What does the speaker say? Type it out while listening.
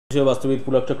বাস্তবিক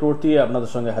পুলক চক্রবর্তী আপনাদের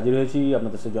সঙ্গে হাজির হয়েছি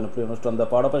আপনাদের সেই জনপ্রিয় অনুষ্ঠান দ্য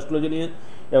পাওয়ার অফ অ্যাস্ট্রোলজি নিয়ে।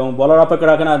 এবং বলার অপেক্ষা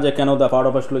রাখে না যে কেন দ্য পাওয়ার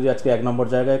অফ অ্যাস্ট্রোলজি আজকে 1 নম্বর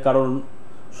জায়গায়, কারণ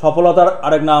সফলতার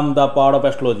আরেক নাম দ্য পাওয়ার অফ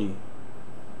অ্যাস্ট্রোলজি।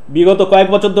 বিগত কয়েক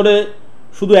বছর ধরে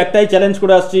শুধু একটাই চ্যালেঞ্জ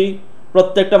করে আসছি,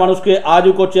 প্রত্যেকটা মানুষকে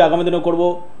আজও করছি, আগামী দিনেও করব।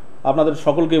 আপনাদের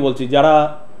সকলকেই বলছি, যারা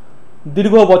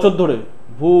দীর্ঘ বছর ধরে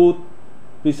ভূত,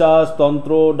 পিশাচ,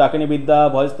 তন্ত্র, ডাকিনী বিদ্যা,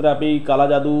 ভয়েস থেরাপি, কালা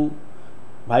জাদু,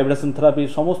 ভাইব্রেশন থেরাপি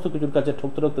সমস্ত কিছুর কাছে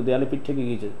ঠকতে ঠকতে দেয়ালে পিঠ ঠেকে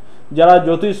গিয়েছে, যারা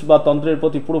জ্যোতিষ বা তন্ত্রের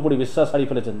প্রতি পুরোপুরি বিশ্বাস হারিয়ে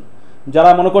ফেলেছেন, যারা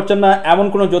মনে করছেন না এমন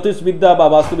কোনো জ্যোতিষবিদ্যা বা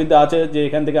বাস্তুবিদ্যা আছে যে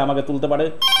এখান থেকে আমাকে তুলতে পারে,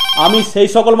 আমি সেই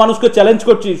সকল মানুষকে চ্যালেঞ্জ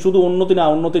করছি, শুধু উন্নতি না,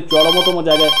 উন্নতির চরমতম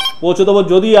জায়গায় পৌঁছে দেবো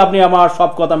যদি আপনি আমার সব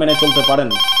কথা মেনে চলতে পারেন।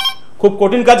 খুব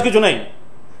কঠিন কাজ কিছু নেই,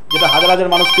 যেটা হাজার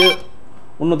হাজার মানুষকে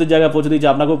উন্নতির জায়গায় পৌঁছে দিয়েছে,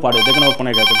 আপনাকেও পারে। দেখেন আমার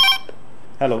ফোনে গেছে।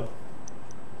 হ্যালো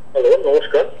হ্যালো,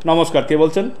 নমস্কার। নমস্কার, কে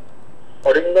বলছেন?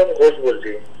 অরিন্দম ঘোষ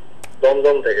বলছি,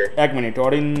 দমদম থেকে। 1 মিনিট।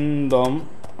 অরিন্দম,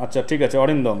 আচ্ছা ঠিক আছে।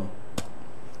 অরিন্দম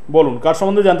বলুন, কার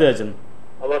সম্বন্ধে জানতে চাইছেন?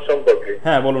 আমার সম্পর্কে।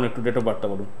 হ্যাঁ বলুন, একটু ডেট অফ বার্থটা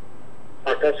বলুন।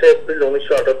 28 এপ্রিল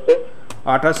 1978।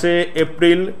 28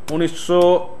 এপ্রিল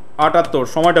 1978,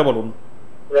 সময়টা বলুন।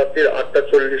 রাত্রি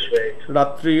 8:40।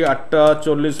 রাত্রি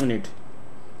 8:40।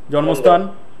 জন্মস্থান?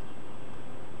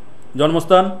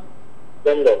 জন্মস্থান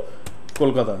দমদম,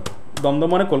 কলকাতা। দমদম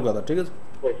মানে কলকাতা, ঠিক আছে।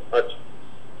 আচ্ছা।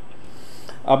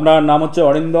 আপনার নাম হচ্ছে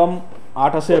অরিন্দম,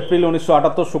 28 এপ্রিল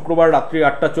 1978, শুক্রবার, রাত্রি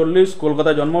 8:40,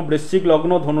 কলকাতায় জন্ম, বৃশ্চিক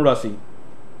লগ্ন, ধনু রাশি।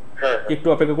 হ্যাঁ, একটু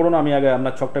অপেক্ষা করুন, আমি আগে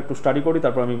আপনার ছকটা একটু স্টাডি করি,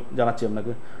 তারপর আমি জানাচ্ছি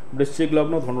আপনাকে। বৃশ্চিক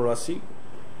লগ্ন, ধনু রাশি,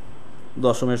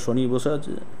 দশমের শনি বসে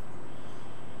আছে।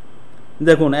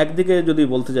 দেখুন, একদিকে যদি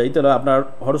বলতে যাই তাহলে আপনার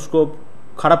হরস্কোপ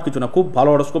খারাপ কিছু না, খুব ভালো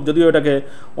হরস্কোপ। যদিও এটাকে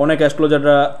অনেক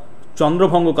অ্যাস্ট্রোলজাররা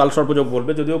চন্দ্রভঙ্গ কালসর্পযোগ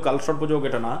বলবে, যদিও কালসর্পযোগ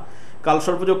এটা না।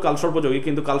 কালসর্পযোগই,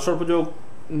 কিন্তু কালসর্পযোগ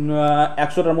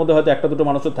 100টার মধ্যে হয়তো 1-2টো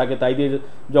মানুষের থাকে, তাই দিয়ে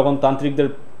যখন তান্ত্রিকদের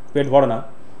পেট ভরে না,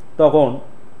 তখন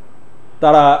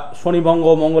তারা শনিভঙ্গ,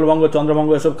 মঙ্গলভঙ্গ, চন্দ্রভঙ্গ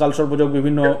এসব কালসর্পযোগ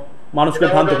বিভিন্ন মানুষকে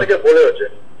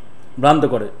ভ্রান্ত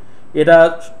করে। এটা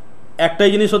একটাই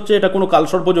জিনিস হচ্ছে, এটা কোনো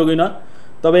কালসর্পযোগই না।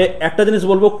 তবে একটা জিনিস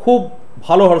বলবো, খুব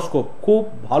ভালো হরস্কোপ, খুব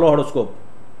ভালো হরস্কোপ।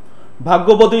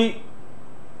 ভাগ্যপতি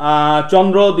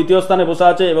চন্দ্র দ্বিতীয় স্থানে বসে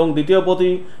আছে এবং দ্বিতীয়পতি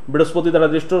বৃহস্পতি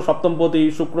দ্বারা দৃষ্ট, সপ্তমপতি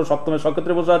শুক্র সপ্তমে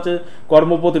সক্ষেত্রে বসে আছে,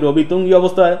 কর্মপতি রবি তুঙ্গি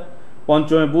অবস্থায়,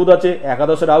 পঞ্চমে বুধ আছে,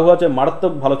 একাদশে রাহু আছে,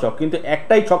 মারাত্মক ভালো ছক। কিন্তু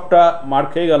একটাই ছকটা মার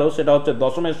খেয়ে গেল, সেটা হচ্ছে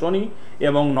দশমে শনি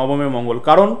এবং নবমে মঙ্গল।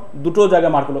 কারণ দুটো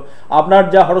জায়গায় মার খেলো। আপনার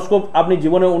যা হরস্কোপ, আপনি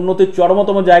জীবনে উন্নতির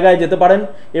চরমতম জায়গায় যেতে পারেন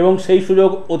এবং সেই সুযোগ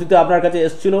অতীতে আপনার কাছে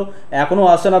এসেছিল, এখনও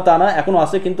আসে না তা না, এখনও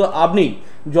আসে, কিন্তু আপনি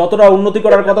যতটা উন্নতি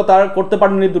করার কথা তা করতে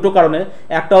পারেননি দুটো কারণে।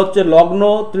 একটা হচ্ছে লগ্ন,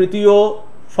 তৃতীয়,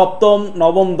 সপ্তম,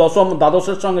 নবম, দশম,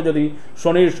 দ্বাদশের সঙ্গে যদি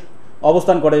শনির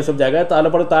অবস্থান করে এসব জায়গায়, তাহলে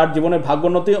পরে তার জীবনে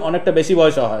ভাগ্যোন্নতি অনেকটা বেশি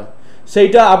বয়সে হয়।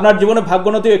 সেইটা আপনার জীবনে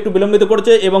ভাগ্যোন্নতি একটু বিলম্বিত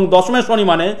করেছে। এবং দশমের শনি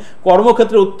মানে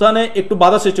কর্মক্ষেত্রে উত্থানে একটু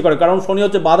বাধা সৃষ্টি করে, কারণ শনি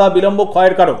হচ্ছে বাধা, বিলম্ব,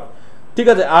 ক্ষয়ের কারক, ঠিক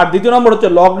আছে। আর দ্বিতীয় নম্বর হচ্ছে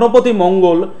লগ্নপতি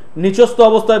মঙ্গল নিচস্থ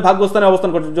অবস্থায় ভাগ্যস্থানে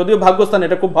অবস্থান করছে। যদিও ভাগ্যস্থান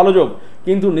এটা খুব ভালো যোগ,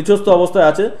 কিন্তু নিচস্থ অবস্থায়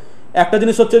আছে। একটা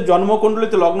জিনিস হচ্ছে,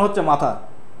 জন্মকুণ্ডলিতে লগ্ন হচ্ছে মাথা।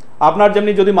 আপনার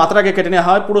যেমনি যদি মাথাটাকে কেটে নেওয়া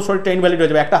হয়, পুরো শরীরটা ইনভ্যালিড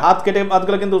হয়ে যাবে। একটা হাত কেটে বাদ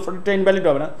গেলে কিন্তু শরীরটা ইনভ্যালিড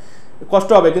হবে না, কষ্ট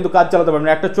হবে, কিন্তু কাজ চালাতে পারবেন।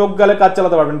 একটা চোখ গেলে কাজ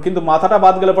চালাতে পারবেন, কিন্তু মাথাটা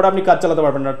বাদ গেলে পরে আপনি কাজ চালাতে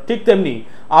পারবেন না। ঠিক তেমনি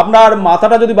আপনার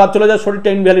মাথাটা যদি বাদ চলে যায়, শরীরটা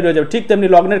ইনভ্যালিড হয়ে যাবে। ঠিক তেমনি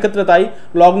লগ্নের ক্ষেত্রে তাই।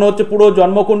 লগ্ন হচ্ছে পুরো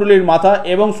জন্মকুণ্ডলীর মাথা,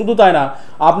 এবং শুধু তাই না,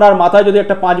 আপনার মাথায় যদি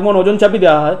একটা 5 মণ ওজন চাপিয়ে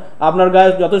দেওয়া হয়, আপনার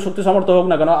গায়ে যত শক্তি সামর্থ্য হোক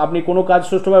না কেন, আপনি কোনো কাজ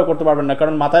সুষ্ঠুভাবে করতে পারবেন না,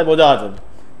 কারণ মাথায় বোঝা আছে।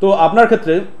 তো আপনার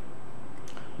ক্ষেত্রে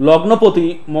লগ্নপতি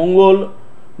মঙ্গল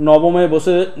নবমে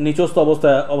বসে নিচস্থ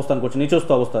অবস্থায় অবস্থান করছে, নিচস্থ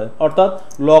অবস্থায়, অর্থাৎ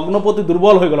লগ্নপতি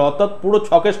দুর্বল হয়ে গেল, অর্থাৎ পুরো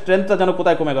ছকের স্ট্রেংথটা যেন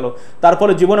কোথায় কমে গেল।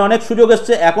 তারপরে জীবনে অনেক সুযোগ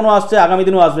এসছে, এখনও আসছে, আগামী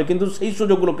দিনেও আসবে, কিন্তু সেই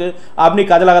সুযোগগুলোকে আপনি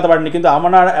কাজে লাগাতে পারেননি। কিন্তু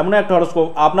আমার এমন একটা হরস্কোপ,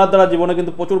 আপনার দ্বারা জীবনে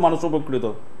কিন্তু প্রচুর মানুষ উপকৃত।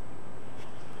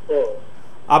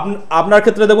 আপনার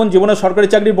ক্ষেত্রে দেখুন, জীবনে সরকারি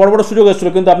চাকরির বড় বড় সুযোগ এসেছিল,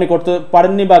 কিন্তু আপনি করতে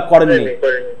পারেননি বা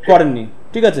করেননি,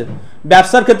 ঠিক আছে।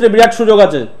 ব্যবসার ক্ষেত্রে বিরাট সুযোগ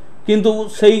আছে, কিন্তু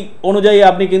সেই অনুযায়ী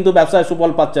আপনি কিন্তু ব্যবসায়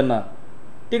সুফল পাচ্ছেন না,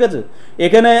 ঠিক আছে।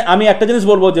 এখানে আমি একটা জিনিস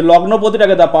বলবো যে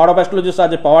লগ্নপতিটাকে দা পাওয়ার অফ অ্যাস্ট্রোলজির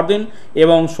সাহায্যে পাওয়ার দিন,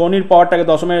 এবং শনির পাওয়ারটাকে,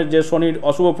 দশমের যে শনির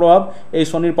অশুভ প্রভাব, এই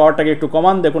শনির পাওয়ারটাকে একটু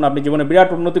কমান। দেখুন, আপনি জীবনে বিরাট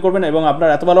উন্নতি করবেন, এবং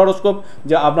আপনার এত ভালো হরস্কোপ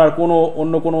যে আপনার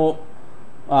অন্য কোনো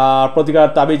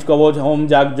প্রতিকার, তাবিজ, কবজ, হোম,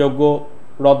 যাগ, যজ্ঞ,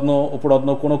 রত্ন, উপরত্ন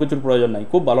কোনো কিছুর প্রয়োজন নাই।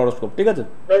 খুব ভালো হরস্কোপ, ঠিক আছে।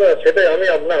 না, সেটাই। আমি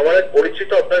আমার এক পরিচিত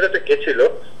আপনার কাছে গেছিল,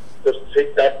 তো সেই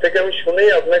তার থেকে আমি শুনেই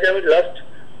আপনাকে আমি লাস্ট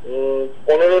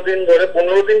 15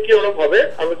 দিন কি ওরকম হবে,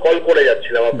 আমি কল করে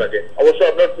যাচ্ছিলাম আপনাকে। অবশ্য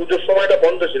আপনার পুজোর সময়টা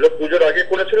বন্ধ ছিল, পুজোর আগে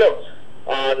করেছিলাম,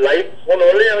 আর লাইভ ফোন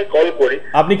হলেই আমি কল করি।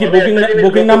 আপনি কি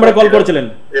বুকিং নাম্বারে কল করেছিলেন?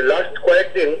 যে লাস্ট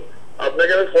কয়েকদিন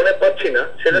আপনাকে আমি ফোনে পাচ্ছি না,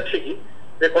 সেটা ঠিকই,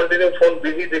 যে কন্টিনিউ ফোন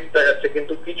বিজি দেখাচ্ছে,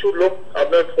 কিন্তু কিছু লোক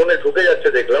আপনার ফোনে ঢুকে যাচ্ছে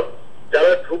দেখলাম,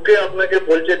 যারা ঢুকে আপনাকে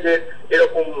বলছে যে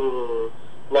এরকম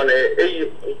মানে এই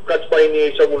কাজ পাইনি,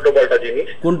 এইসব উল্টো পাল্টা জিনিস।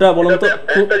 কোনটা বলুন তো,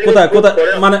 কোথায় কোথায়?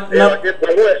 মানে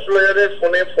বহু অ্যাস্ট্রোলজারের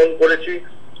ফোনে ফোন করেছি,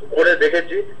 করে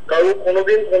দেখেছি, কারো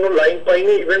কোনোদিন কোনো লাইন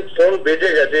পাইনি, ইভেন ফোন বেজে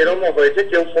গেছে, এরকমও হয়েছে,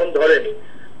 কেউ ফোন ধরেনি।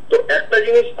 তো একটা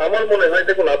জিনিস আমার মনে হয়,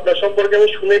 দেখুন আপনার সম্পর্কে আমি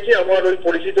শুনেছি আমার ওই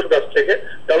পরিচিতর কাছ থেকে,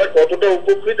 তারা কতটা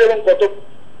উপকৃত এবং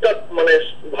কতটা মানে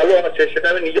ভালো আছে সেটা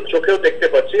আমি নিজের চোখেও দেখতে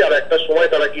পাচ্ছি, আর একটা সময়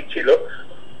তারা কি ছিল।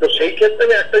 তো সেই ক্ষেত্রে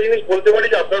আমি একটা জিনিস বলতে পারি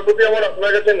যে আপনার প্রতি আমার,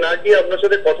 আপনার কাছে না গিয়ে আপনার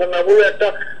সাথে কথা না বলে একটা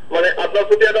মানে আপনার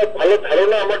প্রতি একটা ভালো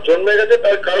ধারণা আমার জন্মে গেছে,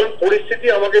 তার কারণ পরিস্থিতি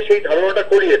আমাকে সেই ধারণাটা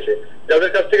করিয়েছে,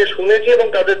 যাদের কাছ থেকে শুনেছি এবং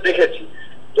তাদের দেখেছি।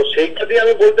 তো সেইটা দিয়ে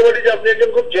আমি বলতে পারি যে আপনি একজন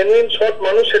খুব জেনুইন সৎ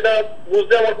মানুষ, সেটা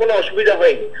বুঝতে আমার কোনো অসুবিধা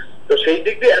হয়নি। তো সেই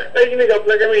দিক দিয়ে একটাই জিনিস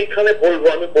আপনাকে আমি এইখানে বলবো,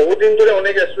 আমি বহুদিন ধরে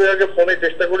অনেক অ্যাস্ট্রোলজারকে ফোনে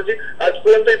চেষ্টা করেছি, আজ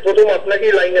পর্যন্ত এই প্রথম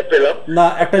আপনাকেই লাইনে পেলাম না।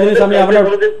 একটা জিনিস আমি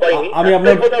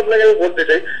আপনার কথা আপনাকে আমি বলতে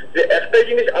চাই যে একটাই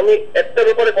জিনিস, আমি একটা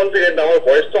ব্যাপারে কনফিডেন্ট, আমার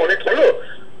বয়স তো অনেক হলো,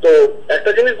 তো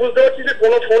একটা জিনিস বুঝতে পারছি যে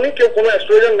কোনো ফোনই কেউ কোনো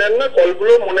অ্যাস্ট্রোলজার নেন না,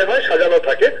 কলগুলো মনে হয় সাজানো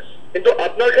থাকে, কিন্তু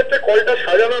আপনার ক্ষেত্রে কলটা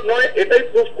সাজানো নয়, এটাই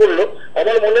প্রুফ করলো।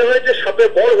 আমার মনে হয় যে সাপে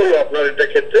বড় হলো আপনার এটা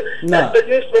ক্ষেত্রে। একটা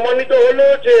জিনিস প্রমাণিত হলো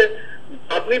যে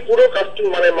আপনি পুরো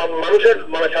মানে মানুষের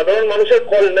মানে সাধারণ মানুষের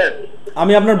কল নেন।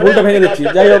 আমি আপনার ভুলটা ভেঙে দিচ্ছি,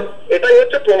 যাই হোক এটাই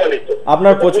হচ্ছে প্রমাণিত।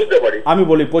 আপনার বুঝতে পারি, আমি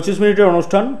বলি 25 মিনিটের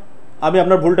অনুষ্ঠান, আমি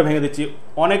আপনার ভুলটা ভেঙে দিচ্ছি।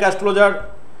 অনেক অ্যাস্ট্রোলজার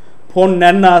ফোন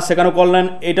নেন না, সেখানে কল নেন,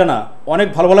 এটা না। অনেক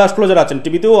ভালো ভালো অ্যাস্ট্রোলজার আছেন,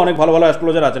 টিভিতেও অনেক ভালো ভালো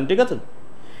অ্যাস্ট্রোলজার আছেন, ঠিক আছে।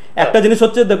 একটা জিনিস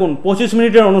হচ্ছে, দেখুন 25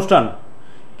 মিনিটের অনুষ্ঠান,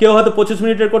 কেউ হয়তো 25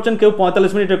 মিনিটের করছেন, কেউ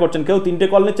 45 মিনিটের করছেন, কেউ 3টে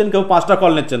কল নিচ্ছেন, কেউ 5টা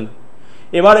কল নিচ্ছেন।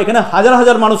 এবার এখানে হাজার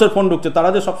হাজার মানুষের ফোন ঢুকছে, তারা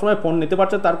যে সবসময় ফোন নিতে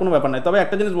পারছে তার কোনো ব্যাপার নাই। তবে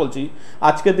একটা জিনিস বলছি,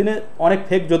 আজকের দিনে অনেক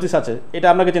ফেক জ্যোতিষ আছে, এটা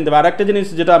আপনাকে চিনতে হবে। আর একটা জিনিস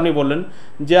যেটা আপনি বললেন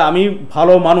যে আমি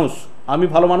ভালো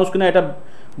মানুষ কিনা, এটা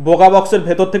বোকা বক্সের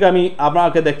ভেতর থেকে আমি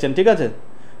আপনাকে দেখছেন, ঠিক আছে।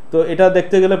 তো এটা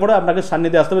দেখতে গেলে পরে আপনাকে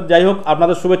সান্নিধ্যে আসতে হবে। যাই হোক,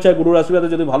 আপনাদের শুভেচ্ছা, গুরুর আশীর্বাদে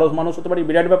যদি ভালো মানুষ হতে পারি,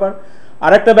 বিরাট ব্যাপার।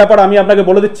 আরেকটা ব্যাপার আমি আপনাকে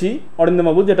বলে দিচ্ছি অরিন্দম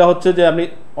বাবু, যেটা হচ্ছে যে আপনি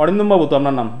অরিন্দম বাবু তো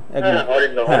আপনার নাম?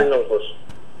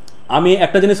 আমি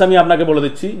একটা জিনিস আমি আপনাকে বলে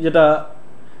দিচ্ছি, যেটা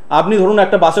আপনি ধরুন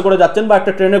একটা বাসে করে যাচ্ছেন বা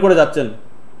একটা ট্রেনে করে যাচ্ছেন,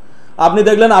 আপনি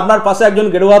দেখলেন আপনার পাশে একজন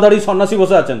গেরুয়াধারী সন্ন্যাসী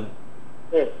বসে আছেন,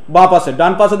 বাঁ পাশে।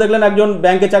 ডান পাশে দেখলেন একজন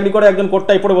ব্যাংকে চাকরি করে, একজন কোট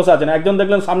টাই পরে বসে আছেন। একজন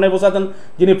দেখলেন সামনে বসে আছেন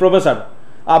যিনি প্রফেসর।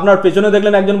 আপনার পেছনে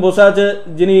দেখলেন একজন বসে আছে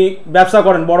যিনি ব্যবসা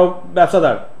করেন, বড়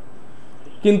ব্যবসাদার।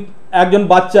 কিন্তু একজন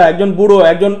বাচ্চা, একজন বুড়ো,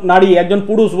 একজন নারী, একজন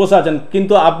পুরুষ বসে আছেন,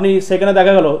 কিন্তু আপনি সেখানে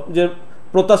দেখা গেল যে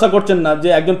প্রত্যাশা করছেন না যে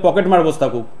একজন পকেট মার বসে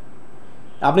থাকুক।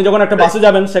 আপনি যখন একটা বাসে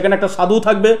যাবেন, সেখানে একটা সাধু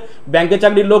থাকবে, ব্যাংকে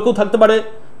চাকরির লোকও থাকতে পারে,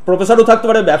 প্রফেসরও থাকতে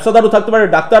পারে, ব্যবসাদারও থাকতে পারে,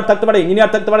 ডাক্তার থাকতে পারে,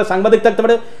 ইঞ্জিনিয়ার থাকতে পারে, সাংবাদিক থাকতে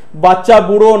পারে, বাচ্চা,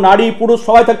 বুড়ো, নারী, পুরুষ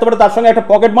সবাই থাকতে পারে, তার সঙ্গে একটা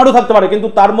পকেট মারও থাকতে পারে, কিন্তু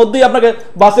তার মধ্যেই আপনাকে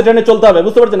বাসে ট্রেনে চলতে হবে।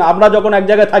 বুঝতে পারছেন? আমরা যখন এক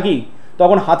জায়গায় থাকি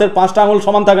তখন হাতের 5টা আঙুল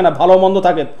সমান থাকে না, ভালো মন্দ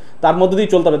থাকে, তার মধ্যে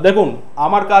দিয়েই চলতে হবে। দেখুন,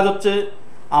 আমার কাজ হচ্ছে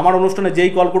আমার অনুষ্ঠানে যেই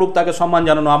কল করুক তাকে সম্মান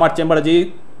জানানো, আমার চেম্বারে যেই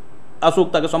আসুক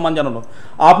তাকে সম্মান জানানো।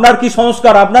 আপনার কি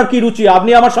সংস্কার, আপনার কি রুচি,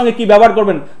 আপনি আমার সঙ্গে কি ব্যবহার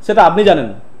করবেন সেটা আপনি জানেন।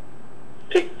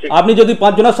 আপনি যদি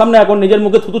 5 জনের সামনে এখন নিজের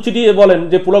মুখে থুতু ছিটিয়ে বলেন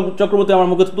যে পুলক চক্রবর্তী আমার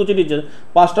মুখে থুতু ছিটিয়েছে,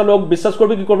 5টা লোক বিশ্বাস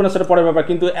করবে কি করবে না সেটা পরের ব্যাপার,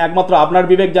 কিন্তু একমাত্র আপনার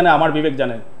বিবেক জানে, আমার বিবেক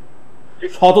জানে।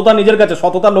 সততা নিজের কাছে,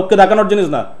 সততা লোককে দেখানোর জিনিস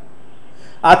না।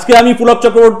 আজকে আমি পুলক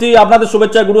চক্রবর্তী, আপনাদের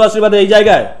শুভেচ্ছা, গুরু আশীর্বাদে এই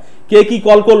জায়গায় কে কি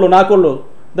কল করলো না করলো,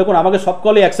 দেখুন আমাকে সব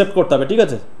কলই অ্যাকসেপ্ট করতে হবে, ঠিক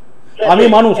আছে। আমি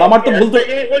মানুষ, আমার তো ভুল,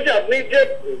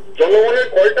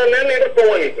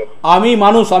 আমি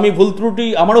মানুষ, আমি ভুল ত্রুটি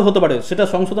আমারও হতে পারে, সেটা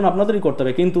সংশোধন আপনাদেরই করতে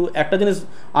হবে। কিন্তু একটা জিনিস,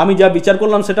 আমি যা বিচার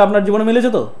করলাম সেটা আপনার জীবনে মিলেছে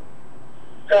তো?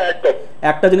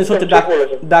 একটা জিনিস হচ্ছে,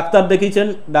 ডাক্তার দেখিয়েছেন,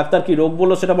 ডাক্তার কি রোগ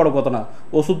বললো সেটা বড় কথা না,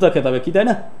 ওষুধটা খেতে হবে, কি তাই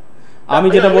না? আমি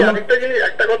যেটা বললাম,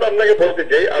 একটা কথা আপনাকে বলতে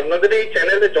চাই, আপনাদের এই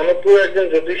চ্যানেলে জনপ্রিয় একজন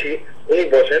জ্যোতিষী উনি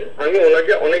বসেন, আমি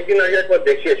ওনাকে অনেকদিন আগে একবার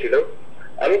দেখিয়েছিলাম।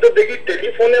 আমি তো দেখি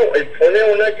টেলিফোনে, ফোনে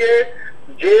ওনাকে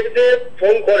যে যে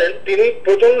ফোন করেন তিনি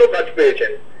প্রচন্ড কাজ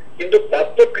পেয়েছেন, কিন্তু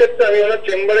বাস্তব ক্ষেত্রে আমি ওনার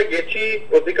চেম্বারে গেছি,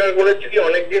 প্রতিকার করেছি,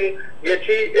 অনেকদিন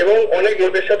গেছি এবং অনেক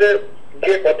লোকের সাথে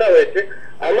গিয়ে কথা হয়েছে,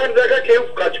 আমার দেখা কেউ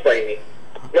কাজ পাইনি।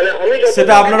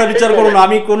 সেটা আপনারা বিচার করুন।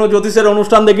 আমি কোনো জ্যোতিষের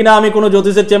অনুষ্ঠান দেখি না, আমি কোনো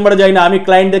জ্যোতিষের চেম্বারে যাই না, আমি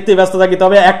ক্লায়েন্ট দেখতে ব্যস্ত থাকি।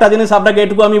 তবে একটা জিনিস আপনাকে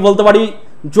এটুকু আমি বলতে পারি,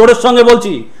 জোরের সঙ্গে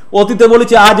বলছি, অতীতে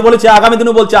বলেছি, আজ বলেছি, আগামী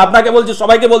দিনও বলছি, আপনাকে বলছি,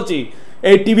 সবাইকে বলছি,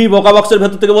 এই টিভি বোকা বক্সের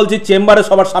ভেতর থেকে বলছি, চেম্বারে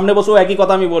সবার সামনে বসেও একই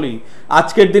কথা আমি বলি।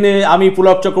 আজকের দিনে আমি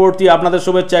পুলক চক্রবর্তী, আপনাদের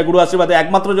শুভেচ্ছা, গুরু আশীর্বাদে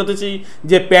একমাত্র জ্যোতিষী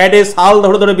যে প্যাডে সাল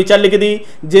ধরে ধরে বিচার লিখে দিই,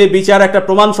 যে বিচার একটা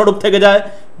প্রমাণ স্বরূপ থেকে যায়,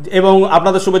 এবং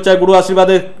আপনাদের শুভেচ্ছা, গুরু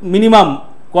আশীর্বাদে মিনিমাম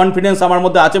কনফিডেন্স আমার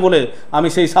মধ্যে আছে বলে আমি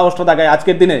সেই সাহসটা দেখাই।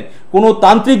 আজকের দিনে কোনো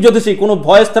তান্ত্রিক জ্যোতিষী, কোনো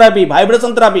ভয়েস থেরাপি,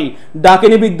 ভাইব্রেশন থেরাপি,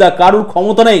 ডাকিনি বিদ্যা কারুর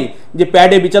ক্ষমতা নেই যে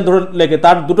প্যাডে বিচার ধরে লেখে।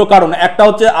 তার দুটো কারণ, একটা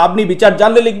হচ্ছে আপনি বিচার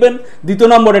জানলে লিখবেন, দ্বিতীয়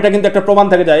নম্বর এটা কিন্তু একটা প্রমাণ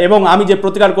থেকে যায়, এবং আমি যে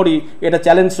প্রতিকার করি এটা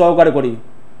চ্যালেঞ্জ সহকারে করি,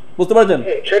 বুঝতে পারছেন?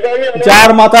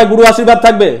 যার মাথায় গুরু আশীর্বাদ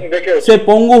থাকবে সে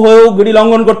পঙ্গু হয়েও গিরি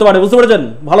লঙ্ঘন করতে পারে, বুঝতে পেরেছেন?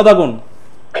 ভালো থাকুন।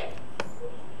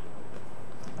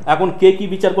 এখন কে কি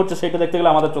বিচার করছে সেটা দেখতে গেলে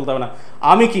আমাদের চলতে হবে না।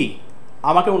 আমি কি,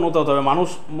 আমাকে উন্নত হতে হবে।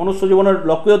 মনুষ্য জীবনের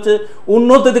লক্ষ্য হচ্ছে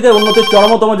উন্নতি থেকে উন্নতির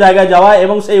চরমতম জায়গায় যাওয়া,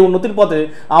 এবং সেই উন্নতির পথে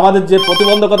আমাদের যে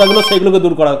প্রতিবন্ধকতাগুলো সেগুলোকে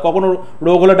দূর করা। কখনো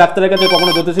রোগ হলে ডাক্তারের কাছে,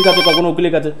 কখনো জ্যোতিষীর কাছে, কখনো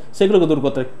উকিলের কাছে, সেগুলোকে দূর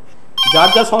করতে। যার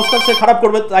যা সংস্কার সে খারাপ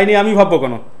করবে, তাই নিয়ে আমি ভাববো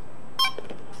কেন?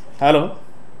 হ্যালো,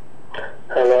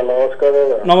 হ্যালো, নমস্কার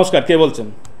দাদা। নমস্কার, কে বলছেন?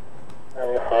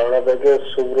 আমি হাওড়া থেকে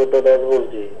সুব্রত দাস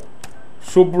বলছি।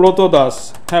 সুব্রত দাস,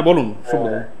 হ্যাঁ বলুন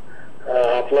সুব্রত।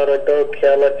 আপনার একটা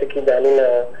খেয়াল আছে কি জানি না,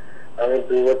 আমি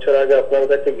 2 বছর আগে আপনার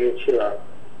কাছে গিয়েছিলাম।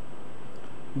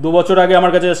 2 বছর আগে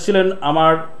আমার কাছে এসেছিলেন,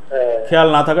 আমার খেয়াল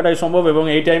না থাকাটাই সম্ভব। এবং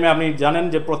এই টাইমে আপনি জানেন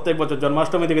যে প্রত্যেক বছর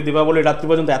জন্মাষ্টমী থেকে দীপাবলি রাত্রি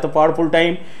পর্যন্ত এত পাওয়ারফুল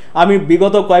টাইম। আমি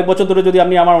বিগত কয়েক বছর ধরে যদি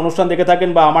আপনি আমার অনুষ্ঠান দেখে থাকেন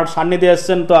বা আমার সান্নিধ্যে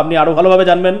এসেছেন, তো আপনি আরও ভালোভাবে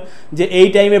জানবেন যে এই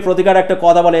টাইমে প্রতিকার একটা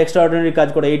কথা বলে এক্সট্রাঅর্ডিনারি কাজ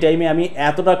করে। এই টাইমে আমি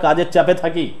এতটা কাজের চাপে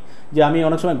থাকি যে আমি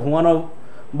অনেক সময় ঘুমানো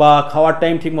বা খাওয়ার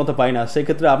টাইম ঠিক মতো পাই না। সেই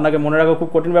ক্ষেত্রে আপনাকে মনে রাখা খুব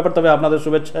কঠিন ব্যাপার। তবে আপনাদের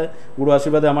শুভেচ্ছায়, গুরু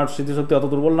আশীর্বাদে আমার স্মৃতিশক্তি অত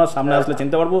দুর্বল না, সামনে আসলে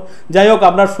চিনতে পারবো। যাই হোক,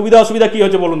 আপনার সুবিধা অসুবিধা কি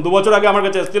হয়েছে বলুন। 2 বছর আগে আমার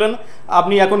কাছে এসেছিলেন,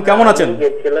 আপনি এখন কেমন আছেন?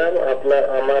 গেছিলাম,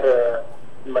 আমার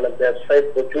মানে ব্যবসায়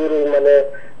প্রচুর মানে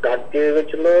ঘাটতি হয়ে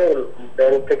গেছিল,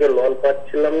 ব্যাংক থেকে লোন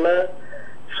পাচ্ছিলাম না,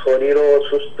 শরীরও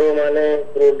অসুস্থ, মানে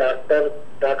পুরো ডাক্তার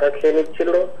টাকা খেয়ে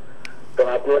নিচ্ছিল। তো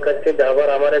আপনার কাছে যাবার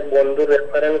আমার এক বন্ধুর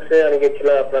রেফারেন্সে আমি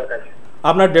গেছিলাম আপনার কাছে।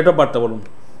 আপনার ডেট অফ বার্থটা বলুন।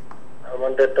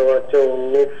 আমার ডেট অফ বার্থ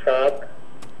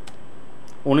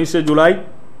 19 জুলাই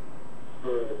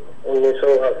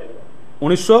 1979।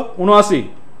 1979?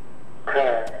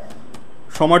 হ্যাঁ।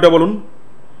 সময়টা বলুন।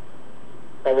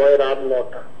 সময় রাত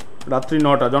 9টা, রাত্রি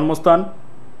 9টা। জন্মস্থান?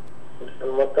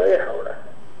 হাওড়া।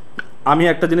 আমি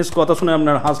একটা জিনিস কথা শুনে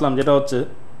আপনার হাসলাম, যেটা হচ্ছে,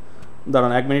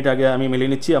 দাঁড়ান 1 মিনিট আগে আমি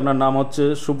মিলিয়ে নিচ্ছি। আপনার নাম হচ্ছে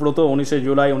সুব্রত, 19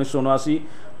 জুলাই 1979,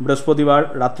 বৃহস্পতিবার,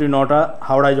 রাত্রি 9টা,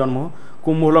 হাওড়ায় জন্ম,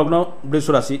 কুম্ভলগ্ন, বৃষ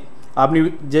রাশি। আপনি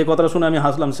যে কথাটা শুনে আমি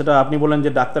হাসলাম, সেটা আপনি বললেন যে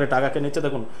ডাক্তারের টাকা খেয়ে নিচ্ছে।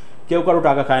 দেখুন, কেউ কারো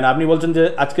টাকা খায় না। আপনি বলছেন যে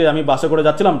আজকে আমি বাসে করে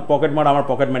যাচ্ছিলাম, পকেট মার আমার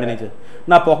পকেট মেরে নিয়েছে।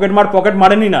 না, পকেট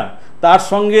মারেনি না, তার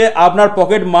সঙ্গে আপনার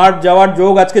পকেট মার যাওয়ার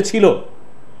যোগ আজকে ছিল,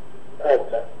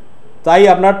 তাই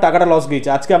আপনার টাকাটা লস গিয়েছে।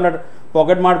 আজকে আপনার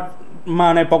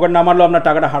পকেট না মারলেও আপনার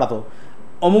টাকাটা হারাতো।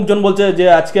 অমুকজন বলছে যে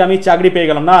আজকে আমি চাকরি পেয়ে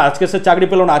গেলাম, না আজকে সে চাকরি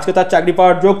পেলো না, আজকে তার চাকরি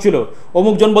পাওয়ার যোগ ছিল।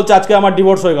 অমুকজন বলছে আজকে আমার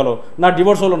ডিভোর্স হয়ে গেল, না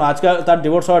ডিভোর্স হলো না, আজকে তার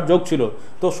ডিভোর্স হওয়ার যোগ ছিল।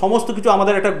 তো সমস্ত কিছু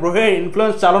আমাদের একটা গ্রহের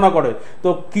ইনফ্লুয়েন্স চালনা করে। তো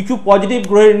কিছু পজিটিভ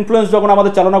গ্রহের ইনফ্লুয়েন্স যখন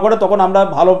আমাদের চালনা করে, তখন আমরা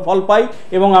ভালো ফল পাই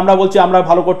এবং আমরা বলছি আমরা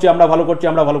ভালো করছি, আমরা ভালো করছি,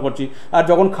 আমরা ভালো করছি। আর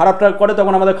যখন খারাপটা করে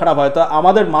তখন আমাদের খারাপ হয়। তো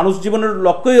আমাদের মানুষ জীবনের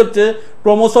লক্ষ্যই হচ্ছে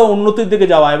ক্রমশ উন্নতির দিকে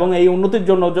যাওয়া, এবং এই উন্নতির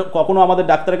জন্য কখনো আমাদের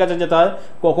ডাক্তারের কাছে যেতে হয়,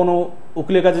 কখনো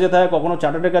উকিলের কাছে যেতে হয়, কখনো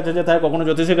চার্টার্ডের কাছে যেতে হয়, কখনো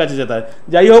জ্যোতিষের কাছে যেতে হয়।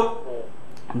 যাই হোক,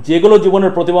 যেগুলো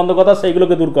জীবনের প্রতিবন্ধকতা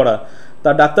সেইগুলোকে দূর করা।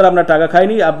 তার ডাক্তার আপনার টাকা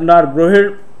খায়নি, আপনার গ্রহের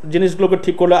জিনিসগুলোকে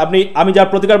ঠিক করলে আমি যা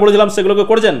প্রতিকার বলেছিলাম সেগুলোকে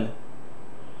করেছেন?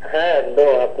 হ্যাঁ, একদম।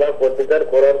 আপনার প্রতিকার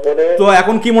করার পরে তো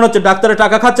এখন কি মনে হচ্ছে, ডাক্তারের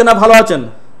টাকা খাচ্ছে না ভালো আছেন?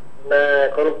 না,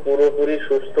 এখন পুরোপুরি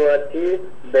সুস্থ আছি,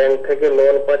 ব্যাংক থেকে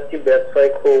লোন পাচ্ছি, ব্যবসায়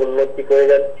খুব উন্নতি করে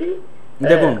যাচ্ছি।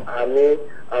 দেখুন, আমি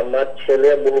আমার ছেলে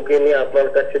বউকে নিয়ে আপনার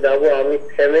কাছে যাবো, আমি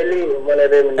ফ্যামিলি মানে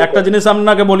একটা জিনিস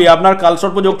আপনাকে বলি, আপনার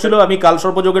কালসর্প যোগ ছিল, আমি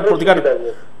কালসর্প যোগের প্রতিকার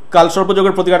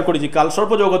করেছি।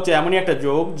 কালসর্প যোগ হচ্ছে এমনই একটা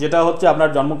যোগ, যেটা হচ্ছে আপনার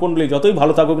জন্মকুণ্ডলী যতই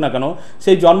ভালো থাকুক না কেন,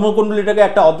 সেই জন্মকুণ্ডলীটাকে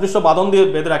একটা অদৃশ্য বাঁধন দিয়ে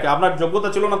বেঁধে রাখে। আপনার যোগ্যতা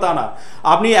ছিল না তা না,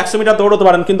 আপনি 100 মিটার দৌড়াতে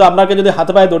পারেন, কিন্তু আপনাকে যদি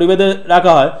হাতে পায়ে দড়ি বেঁধে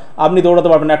রাখা হয় আপনি দৌড়াতে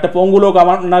পারবেন না। একটা পঙ্গু লোক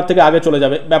আপনার থেকে আগে চলে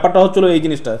যাবে। ব্যাপারটা হচ্ছিল এই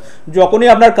জিনিসটা। যখনই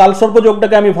আপনার কালসর্প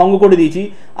যোগটাকে আমি ভঙ্গ করে দিয়েছি,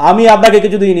 আমি আপনাকে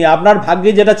কিছু দিইনি, আপনার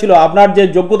ভাগ্যে যেটা ছিল, আপনার যে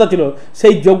যোগ্যতা ছিল,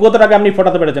 সেই যোগ্যতাটাকে আপনি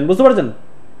ফোটাতে পেরেছেন, বুঝতে পারছেন?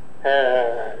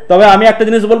 তবে আমি একটা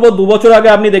জিনিস বলবো, 2 বছর আগে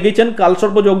আপনি দেখেছেন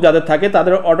কালসর্প যোগ যাদের থাকে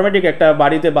তাদের অটোমেটিক একটা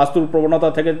বাড়িতে বাস্তুর প্রবণতা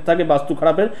থেকে থাকে, বাস্তু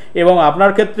খারাপের। এবং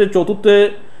আপনার ক্ষেত্রে চতুর্থে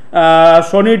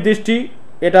শনির দৃষ্টি,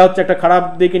 এটা হচ্ছে একটা খারাপ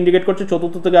দিক ইন্ডিকেট করছে।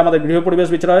 চতুর্থ থেকে আমাদের গৃহ পরিবেশ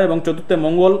বিছাড়া হয়, এবং চতুর্থে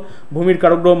মঙ্গল, ভূমির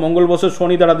কারক গ্রহ মঙ্গল বসে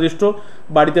শনি দ্বারা দৃষ্ট।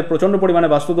 বাড়িতে প্রচন্ড পরিমাণে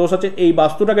বাস্তু দোষ আছে। এই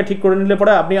বাস্তুটাকে ঠিক করে নিলে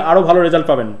পরে আপনি আরো ভালো রেজাল্ট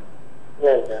পাবেন।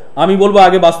 আমি বলবো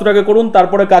আগে বাস্তুটাকে করুন,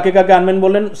 তারপরে কাকে কাকে আনবেন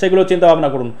বললেন সেগুলো চিন্তা ভাবনা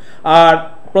করুন। আর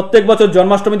প্রত্যেক বছর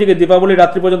জন্মাষ্টমী থেকে দীপাবলি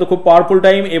রাত্রি পর্যন্ত খুব পাওয়ারফুল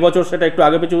টাইম। এবছর সেটা একটু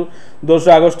আগে পিছু,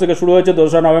 2রা আগস্ট থেকে শুরু হয়েছে,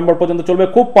 2রা নভেম্বর পর্যন্ত চলবে।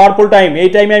 খুব পাওয়ারফুল টাইম। এই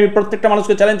টাইমে আমি প্রত্যেকটা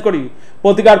মানুষকে চ্যালেঞ্জ করি,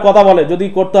 প্রতিকার কথা বলে যদি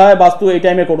করতে হয় বাস্তু এই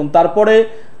টাইমে করুন। তারপরে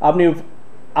আপনি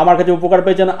আমার কাছে উপকার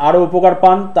পেয়েছেন, আরো উপকার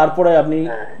পান, তারপরে আপনি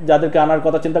যাদেরকে আনার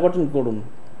কথা চিন্তা করছেন করুন।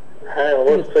 হ্যাঁ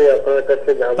অবশ্যই আপনার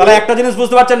কাছে যাব। তাহলে একটা জিনিস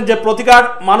বুঝতে পারছেন যে প্রতিকার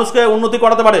মানুষকে উন্নতি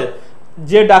করাতে পারে।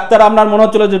 যে ডাক্তার আপনার মনে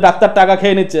হচ্ছিল যে ডাক্তার টাকা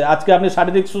খেয়ে নিচ্ছে, আজকে আপনি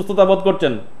শারীরিক সুস্থতা বোধ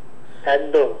করছেন,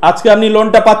 একদম আজকে আপনি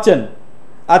লোনটা পাচ্ছেন,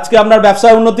 আজকে আপনার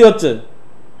ব্যবসায় উন্নতি হচ্ছে।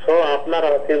 আপনার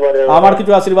আশীর্বাদে, আমার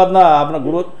কিছু আশীর্বাদ না, আপনার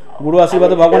গুরু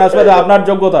আশীর্বাদে, ভগবানের আশীর্বাদে, আপনার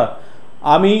যোগ্যতা।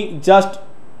 আমি জাস্ট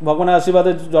ভগবানের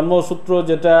আশীর্বাদের জন্মসূত্র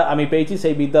যেটা আমি পেয়েছি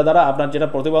সেই বিদ্যা দ্বারা আপনার যেটা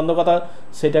প্রতিবন্ধকতা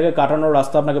সেটাকে কাটানোর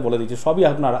রাস্তা আপনাকে বলে দিচ্ছি। সবই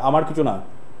আপনার, আমার কিছু না।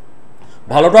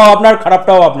 ভালোটাও আপনার,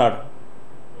 খারাপটাও আপনার।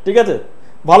 ঠিক আছে,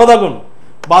 ভালো থাকুন।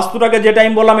 বাস্তুটাকে যে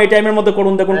টাইম বললাম এই টাইমের মধ্যে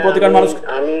করুন, দেখুন প্রতিকার মানুষ।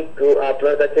 আমি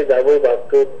আপনার কাছে যাবো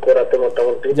বাস্তু করাতে,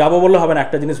 মোটামুটি যাবো বললে হবে না,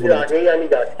 একটা জিনিস বলে আমি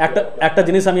একটা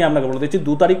জিনিস আমি আপনাকে বলে দিচ্ছি।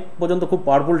 2 তারিখ পর্যন্ত খুব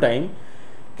পাওয়ারফুল টাইম,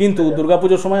 কিন্তু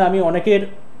দুর্গাপুজোর সময় আমি অনেকের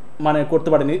মানে করতে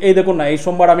পারিনি। এই দেখুন না, এই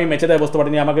সোমবার আমি মেচেদায় বসতে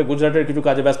পারিনি, আমাকে গুজরাটের কিছু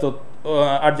কাজে ব্যস্ত,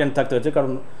 আর্জেন্ট থাকতে হচ্ছে,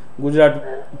 কারণ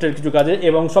গুজরাটের কিছু কাজে।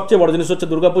 এবং সবচেয়ে বড় জিনিস হচ্ছে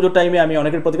দুর্গাপুজোর টাইমে আমি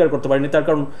অনেকের প্রতিকার করতে পারিনি, তার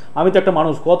কারণ আমি তো একটা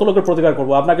মানুষ, কত লোকের প্রতিকার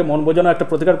করবো? আপনাকে মন বোঝানো একটা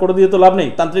প্রতিকার করে দিয়ে তো লাভ নেই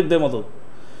তান্ত্রিকদের মতো।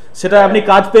 সেটা আপনি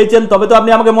কাজ পেয়েছেন তবে তো আপনি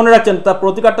আমাকে মনে রাখছেন, তার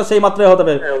প্রতিকারটা সেই মাত্রায় হতে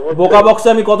হবে। বোকা বক্সে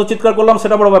আমি কত চিৎকার করলাম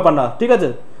সেটা বড় ব্যাপার না, ঠিক আছে?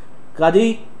 কাজেই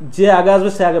যে আগে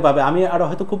আসবে সে আগে পাবে। আমি আরো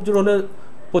হয়তো খুব জোর হলে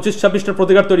 25-26টা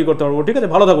প্রতিকার তৈরি করতে পারবো। ঠিক আছে,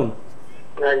 ভালো থাকুন।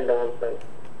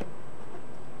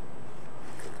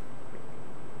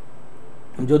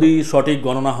 যদি সঠিক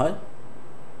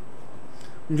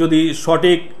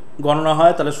গণনা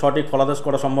হয়, তাহলে সঠিক ফলাদেশ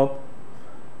করা সম্ভব।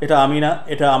 এটা আমি না,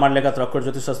 এটা আমার লেখা ত্রক্ষর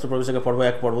জ্যোতিষশাস্ত্র প্রবেশিকা পর্ব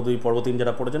 1, পর্ব 2, পর্ব 3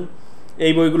 যারা পড়েছেন।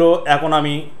 এই বইগুলো এখন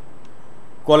আমি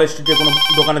কলেজ স্ট্রিটে কোনো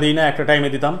দোকানে দিই না, একটা টাইমে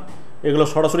দিতাম। এগুলো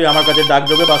সরাসরি আমার কাছে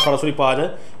ডাকযোগে বা সরাসরি পাওয়া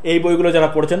যায়। এই বইগুলো যারা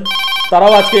পড়েছেন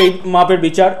তারাও আজকে এই মাপের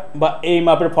বিচার বা এই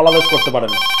মাপের ফলাদেশ করতে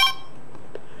পারেন।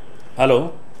 হ্যালো,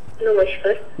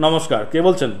 নমস্কার। নমস্কার, কে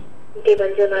বলছেন?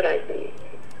 দেবাঞ্জনা রায়।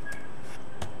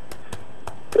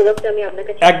 আমি আপনার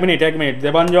কাছে এক মিনিট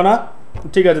দেবাঞ্জনা,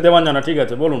 ঠিক আছে দেবাঞ্জনা, ঠিক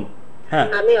আছে বলুন। হ্যাঁ,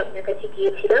 আমি আপনার কাছে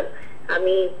গিয়েছিলাম,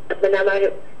 আমি মানে আমার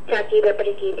চাকরির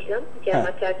ব্যাপারে গিয়েছিলাম, যে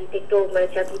আমার চাকরিতে একটু মানে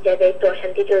চাকরির জায়গায় একটু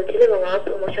অশান্তি চলছিল এবং আমার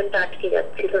প্রমোশনটা আটকে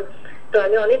যাচ্ছিল। তো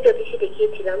আমি অনেক জ্যোতিষী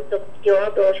দেখিয়েছিলাম, তো কেউ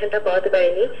আমার প্রমোশনটা করাতে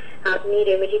পারেনি। আপনি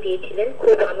রেমেডি দিয়েছিলেন,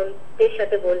 খুব আনন্দের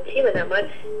সাথে বলছি, মানে আমার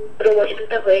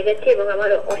প্রমোশনটা হয়ে গেছে এবং আমার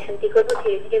অশান্তিগুলো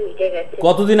ধীরে ধীরে মিটে গেছে।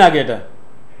 কতদিন আগে এটা?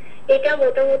 এটা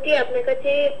মোটামুটি আপনার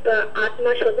কাছে 8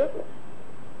 মাস হলো।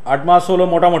 8 মাস হলো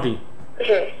মোটামুটি?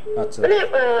 হ্যাঁ, আচ্ছা, মানে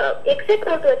এক্সাক্ট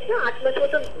কত আছে 8 মাস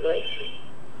মতো নয়।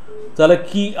 তাহলে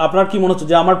কি আপনার কি মনে হচ্ছে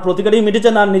যে আমার প্রতিকারই মিটেছে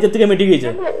না নিজের থেকে মিটে গিয়েছে?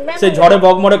 সেই ঝড়ে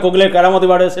বগমরে কোগলে কেরামতি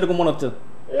বাড়ে সেরকম মনে হচ্ছে?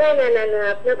 না না না না,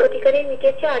 আপনার প্রতিকারই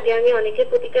মিটেছে। আগে আমি অনেকের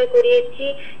প্রতিকার করিয়েছি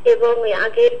এবং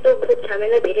আগে তো খুব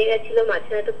ঝামেলা বেড়ে গেছিল,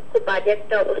 মাঝখানে তো খুব বাজে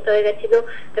একটা অবস্থা হয়ে গেছিল।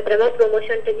 তারপরে আমার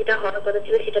প্রমোশনটা যেটা হওয়ার কথা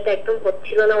ছিল সেটা তো একদম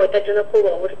হচ্ছিল না, ওইটার জন্য খুব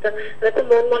অবস্থা মানে খুব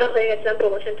মন মরা হয়ে গেছিলাম।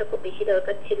 প্রমোশনটা খুব বেশি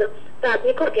দরকার ছিল, তো আপনি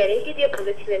খুব গ্যারেন্টি দিয়ে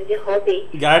বলেছিলেন যে হবে।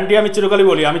 গ্যারান্টি আমি চিরকালই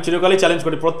বলি, আমি চিরকালই চ্যালেঞ্জ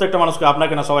করি প্রত্যেকটা মানুষকে,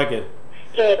 আপনাকে না সবাইকে।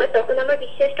 হ্যাঁ, এবার তখন আমার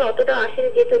বিশ্বাসটা অতটা আসেনি,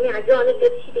 যেহেতু আমি আগেও অনেক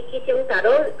জ্যোতিষী দেখিয়েছি এবং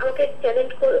তারাও আমাকে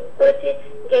চ্যালেঞ্জ করেছে,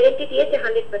 গ্যারেন্টি দিয়েছে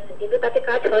 100%, কিন্তু তাতে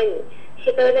কাজ হয়নি।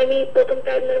 সে কারণে আমি প্রথম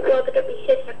টাইমের উপর অতটা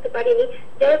বিশ্বাস রাখতে পারিনি।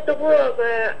 যাই হোক, তবুও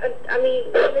আমি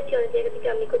শুনেছি অনেক জায়গা থেকে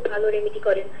আপনি খুব ভালো রেমেডি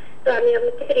করেন, তো আমি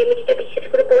আপনার থেকে রেমেডিটা বিশ্বাস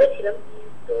করে করেছিলাম,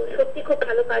 তো সত্যি খুব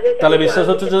ভালো কাজ হয়েছে। তাহলে বিশ্বাস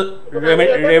হচ্ছে যে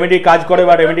রেমেডি কাজ করে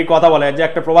বা রেমেডি কথা বলে, যে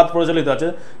একটা প্রবাদ প্রচলিত আছে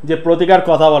যে প্রতিকার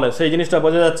কথা বলে, সেই জিনিসটা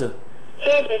বোঝা যাচ্ছে?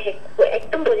 হ্যাঁ হ্যাঁ হ্যাঁ,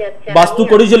 একদম বোঝা যাচ্ছে। বাস্তু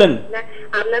করেছিলেন না,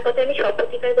 আপনার কথা আমি সব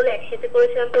প্রতিকার গুলো একসাথে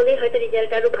করেছিলাম বলেই হয়তো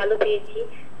রেজাল্ট আরো ভালো পেয়েছি।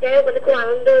 যাই হোক, খুব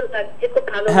আনন্দ লাগছে, খুব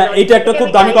ভালো। হ্যাঁ, এটা একটা খুব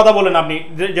দামি কথা বলেন আপনি,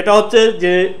 যেটা হচ্ছে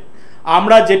যে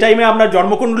আমরা যে টাইমে আপনার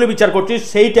জন্মকুণ্ডলী বিচার করছি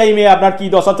সেই টাইমে আপনার কি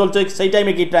দশা চলছে, সেই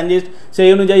টাইমে কি ট্রানজিট, সেই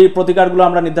অনুযায়ী প্রতিকারগুলো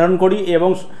আমরা নির্ধারণ করি এবং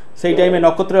সেই টাইমে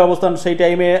নক্ষত্রের অবস্থান, সেই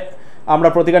টাইমে আমরা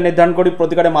প্রতিকার নির্ধারণ করি,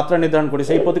 প্রতিকারের মাত্রা নির্ধারণ করি।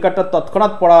 সেই প্রতিকারটা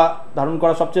তৎক্ষণাৎ পড়া ধারণ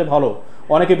করা সবচেয়ে ভালো।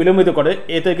 অনেকে বিলম্বিত করে,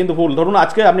 এতে কিন্তু ভুল। ধরুন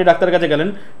আজকে আপনি ডাক্তারের কাছে গেলেন,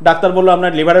 ডাক্তার বললো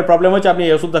আপনার লিভারের প্রবলেম হয়েছে, আপনি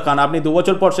এই ওষুধটা খান, আপনি 2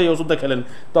 বছর পর সেই ওষুধটা খেলেন,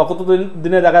 তখন তো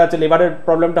দিনে দেখা যাচ্ছে লিভারের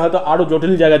প্রবলেমটা হয়তো আরও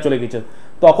জটিল জায়গায় চলে গেছে,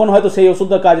 তখন হয়তো সেই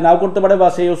ওষুধটা কাজ নাও করতে পারে বা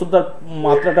সেই ওষুধটার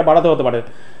মাত্রাটা বাড়াতে হতে পারে।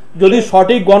 যদি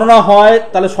সঠিক গণনা হয়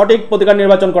তাহলে সঠিক প্রতিকার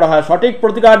নির্বাচন করা হয়। সঠিক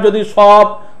প্রতিকার যদি সব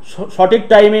সঠিক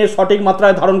টাইমে সঠিক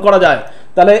মাত্রায় ধারণ করা যায়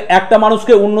তাহলে একটা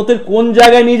মানুষকে উন্নতির কোন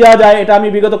জায়গায় নিয়ে যাওয়া যায়, এটা আমি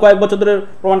বিগত কয়েক বছর ধরে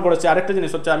প্রমাণ করেছি। আরেকটা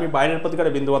জিনিস হচ্ছে, আমি বাইরের প্রতিকারে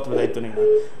বিন্দুমাত্র দায়িত্ব নিই না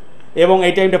এবং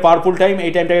এই টাইমটা পাওয়ারফুল টাইম,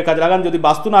 এই টাইমটাকে কাজে লাগান। যদি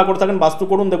বাস্তু না করে থাকেন বাস্তু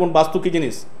করুন, দেখুন বাস্তু কি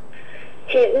জিনিস।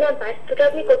 হ্যাঁ, না বাস্তুটা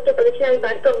আপনি করতে বলেছেন, আমি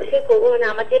বাস্তু অবশ্যই করবো। মানে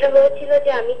আমার যেটা হয়েছিল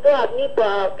যে আমি তো আপনি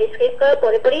প্রেসক্রাইব করার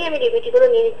পরে পরেই আমি রেমেডি গুলো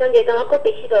নিয়ে নিচ্ছিলাম, যেহেতু আমার খুব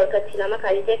বেশি দরকার ছিল। আমার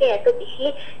কাজের জায়গায় এত বেশি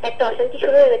একটা অশান্তি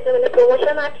শুরু হয়ে গেছে, মানে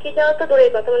প্রমোশন আটকে যাওয়া তো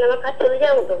দূরের কথা, মানে আমার কাজ চলে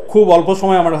যাওয়ার মতো। খুব অল্প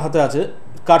সময় আমার হাতে আছে,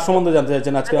 কার সম্বন্ধে জানতে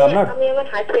চাইছেন আজকে আপনার? আমি আমার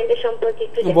হাজবেন্ডের সম্পর্কে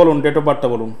একটু বলুন, ডেট অফ বার্থটা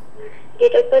বলুন।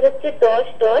 ডেট অফ বার্থ হচ্ছে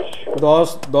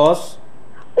 10/10/1978।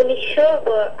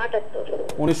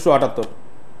 1978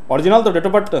 অরিজিনাল তো ডেট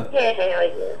অফ বার্থটা? হ্যাঁ হ্যাঁ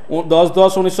অরিজিনাল।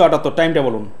 10/10/1978। টাইমটা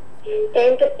বলুন।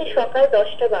 টাইমটা হচ্ছে সকাল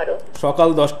 10টা 12। সকাল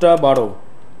 10টা 12।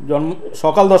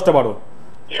 সকাল 10টা 12।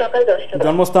 সকাল 10টা।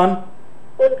 জন্মস্থান?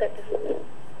 কলকাতা।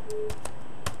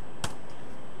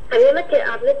 আমি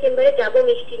আপনার চেম্বারে যাবো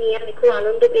মিষ্টি নিয়ে, আমি খুব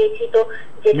আনন্দ পেয়েছি। তো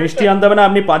মিষ্টি আনতে হবে না,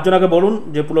 আপনি 5 জনকে বলুন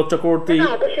যে পুলক চক্রবর্তী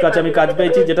কাছে আমি কাজ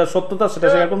পেয়েছি, যেটা সত্যতা সেটা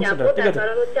শেয়ার করুন, সেটা ঠিক আছে।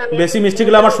 বেশি মিষ্টি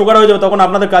খেলে আমার সুগার হয়ে যাবে, তখন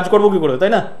আপনাদের কাজ করবো কি করে,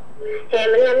 তাই না? হ্যাঁ,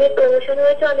 মানে আমি প্রমোশন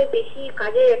হয়েছে, আমি বেশি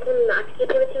কাজে এখন আটকে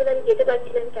পড়েছি বলে আমি যেতে পারছি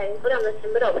না। টাইম করে আমরা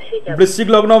চেম্বারে অবশ্যই যাব। বৃশ্চিক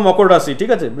লগ্ন মকর রাশি, ঠিক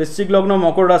আছে? বৃশ্চিক লগ্ন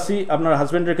মকর রাশি আপনার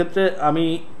হাজবেন্ডের ক্ষেত্রে আমি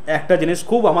একটা জিনিস,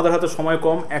 খুব আমাদের হাতে সময়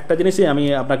কম, একটা জিনিসই আমি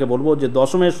আপনাকে বলবো যে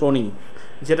দশমের শনি,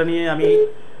 যেটা নিয়ে আমি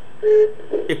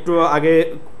একটু আগে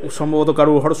সম্ভবত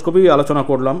কারো হরস্কোপেই আলোচনা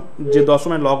করলাম, যে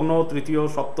দশমের লগ্ন, তৃতীয়,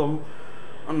 সপ্তম,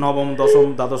 নবম, দশম,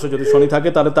 দ্বাদশে যদি শনি থাকে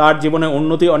তাহলে তার জীবনে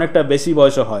উন্নতি অনেকটা বেশি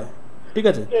বয়সে হয়, ঠিক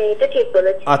আছে? এটা ঠিক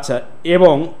বলেছেন। আচ্ছা,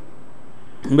 এবং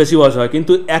বেশি বয়স হয়,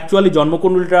 কিন্তু অ্যাকচুয়ালি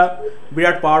জন্মকুণ্ডলীটা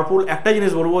বিরাট পাওয়ারফুল। একটা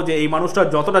জিনিস বলবো যে এই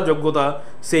মানুষটার যতটা যোগ্যতা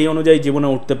সেই অনুযায়ী জীবনে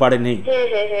উঠতে পারেনি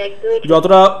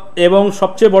যতটা। এবং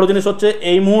সবচেয়ে বড় জিনিস হচ্ছে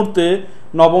এই মুহূর্তে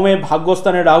নবমে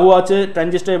ভাগ্যস্থানে রাহু আছে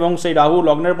ট্রানজিস্টে, এবং সেই রাহু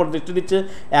লগ্নের উপর দৃষ্টি দিচ্ছে।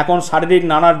 এখন শারীরিক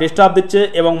নানা ডিস্টার্ব দিচ্ছে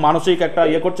এবং মানসিক একটা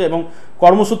করছে, এবং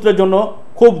কর্মসূত্রের জন্য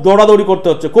খুব দৌড়াদৌড়ি করতে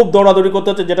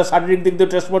হচ্ছে, যেটা শারীরিক দিক দিয়ে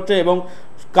স্ট্রেস পড়ছে, এবং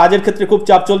কাজের ক্ষেত্রে খুব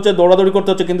চাপ চলছে, দৌড়াদৌড়ি করতে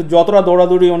হচ্ছে। কিন্তু যতটা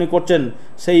দৌড়াদৌড়ি উনি করছেন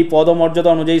সেই পদমর্যাদা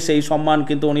অনুযায়ী সেই সম্মান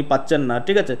কিন্তু উনি পাচ্ছেন না,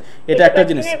 ঠিক আছে? এটা একটা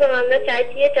জিনিস।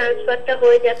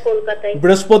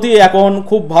 বৃহস্পতি এখন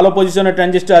খুব ভালো পজিশনে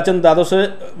ট্রানজিস্টে আছেন, দ্বাদশে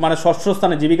মানে ষষ্ঠ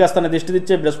স্থানে জীবিকা স্থানে দৃষ্টি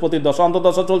দিচ্ছে। বৃহস্পতির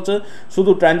দশা চলছে।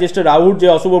 শুধু ট্রানজিস্টে রাহুর যে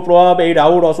অশুভ প্রভাব, এই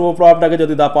রাহুর অশুভ প্রভাবটাকে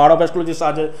যদি দা পাওয়ার অফ অ্যাস্ট্রোলজির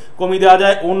সাহায্যে কমিয়ে দেওয়া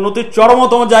যায়, উন্নতির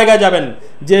চরমতম জায়গায় যাবেন।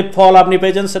 যে ফল আপনি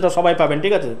পেয়েছেন সেটা সবাই পাবেন,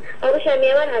 ঠিক আছে? অবশ্যই আমি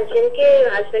আমার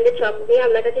হাজবেন্ডের ছক দিয়ে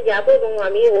আপনার কাছে যাব এবং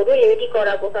আমি ওরও রেমেডি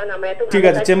করাবো, কারণ আমরা এত ঠিক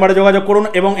আছে, চেম্বারে যোগাযোগ করুন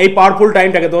এবং এই পাওয়ারফুল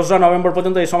টাইমটাকে 2রা নভেম্বর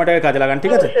পর্যন্ত এই সময়টাকে কাজে লাগান,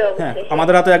 ঠিক আছে? হ্যাঁ,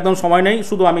 আমাদের হাতে একদম সময় নেই।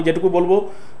 শুধু আমি যেটুকু বলবো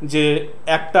যে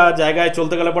একটা জায়গায়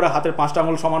চলতে গেলে পরে হাতের 5টা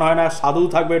আঙুল সমান হয় না। সাধু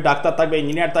থাকবে, ডাক্তার থাকবে,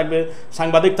 ইঞ্জিনিয়ার থাকবে,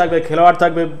 সাংবাদিক থাকবে, খেলোয়াড়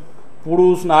থাকবে,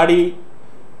 পুরুষ, নারী,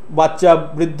 বাচ্চা,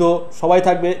 বৃদ্ধ সবাই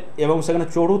থাকবে, এবং সেখানে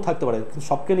চোরও থাকতে পারে, কিন্তু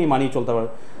সবকে নিয়ে মানিয়ে চলতে পারে।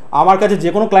 আমার কাছে যে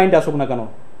কোনো ক্লায়েন্ট আসুক না কেন,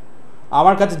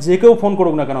 আমার কাছে যে কেউ ফোন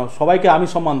করুক না কেন, সবাইকে আমি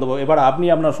সম্মান দেবো। এবার আপনি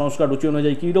আপনার সংস্কার রুচি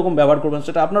অনুযায়ী কী রকম ব্যবহার করবেন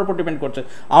সেটা আপনার উপর ডিপেন্ড করছে।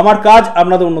 আমার কাজ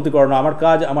আপনাদের উন্নতি করানো, আমার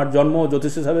কাজ আমার জন্ম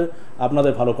জ্যোতিষ হিসাবে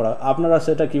আপনাদের ভালো করা। আপনারা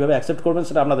সেটা কীভাবে অ্যাকসেপ্ট করবেন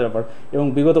সেটা আপনাদের ব্যাপার। এবং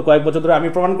বিগত কয়েক বছর ধরে আমি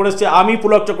প্রমাণ করে এসেছি, আমি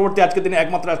পুলক চক্রবর্তী আজকের দিনে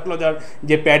একমাত্র অ্যাস্ট্রোলজার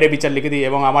যে প্যাডে বিচার লিখে দিই,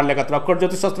 এবং আমার লেখা ত্রক্ষর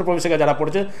জ্যোতিষশাস্ত্র প্রবেশিকা যারা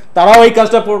পড়েছে তারাও এই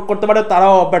কাজটা করতে পারে,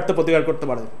 তারাও অব্যর্থ প্রতিকার করতে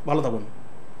পারে। ভালো থাকুন।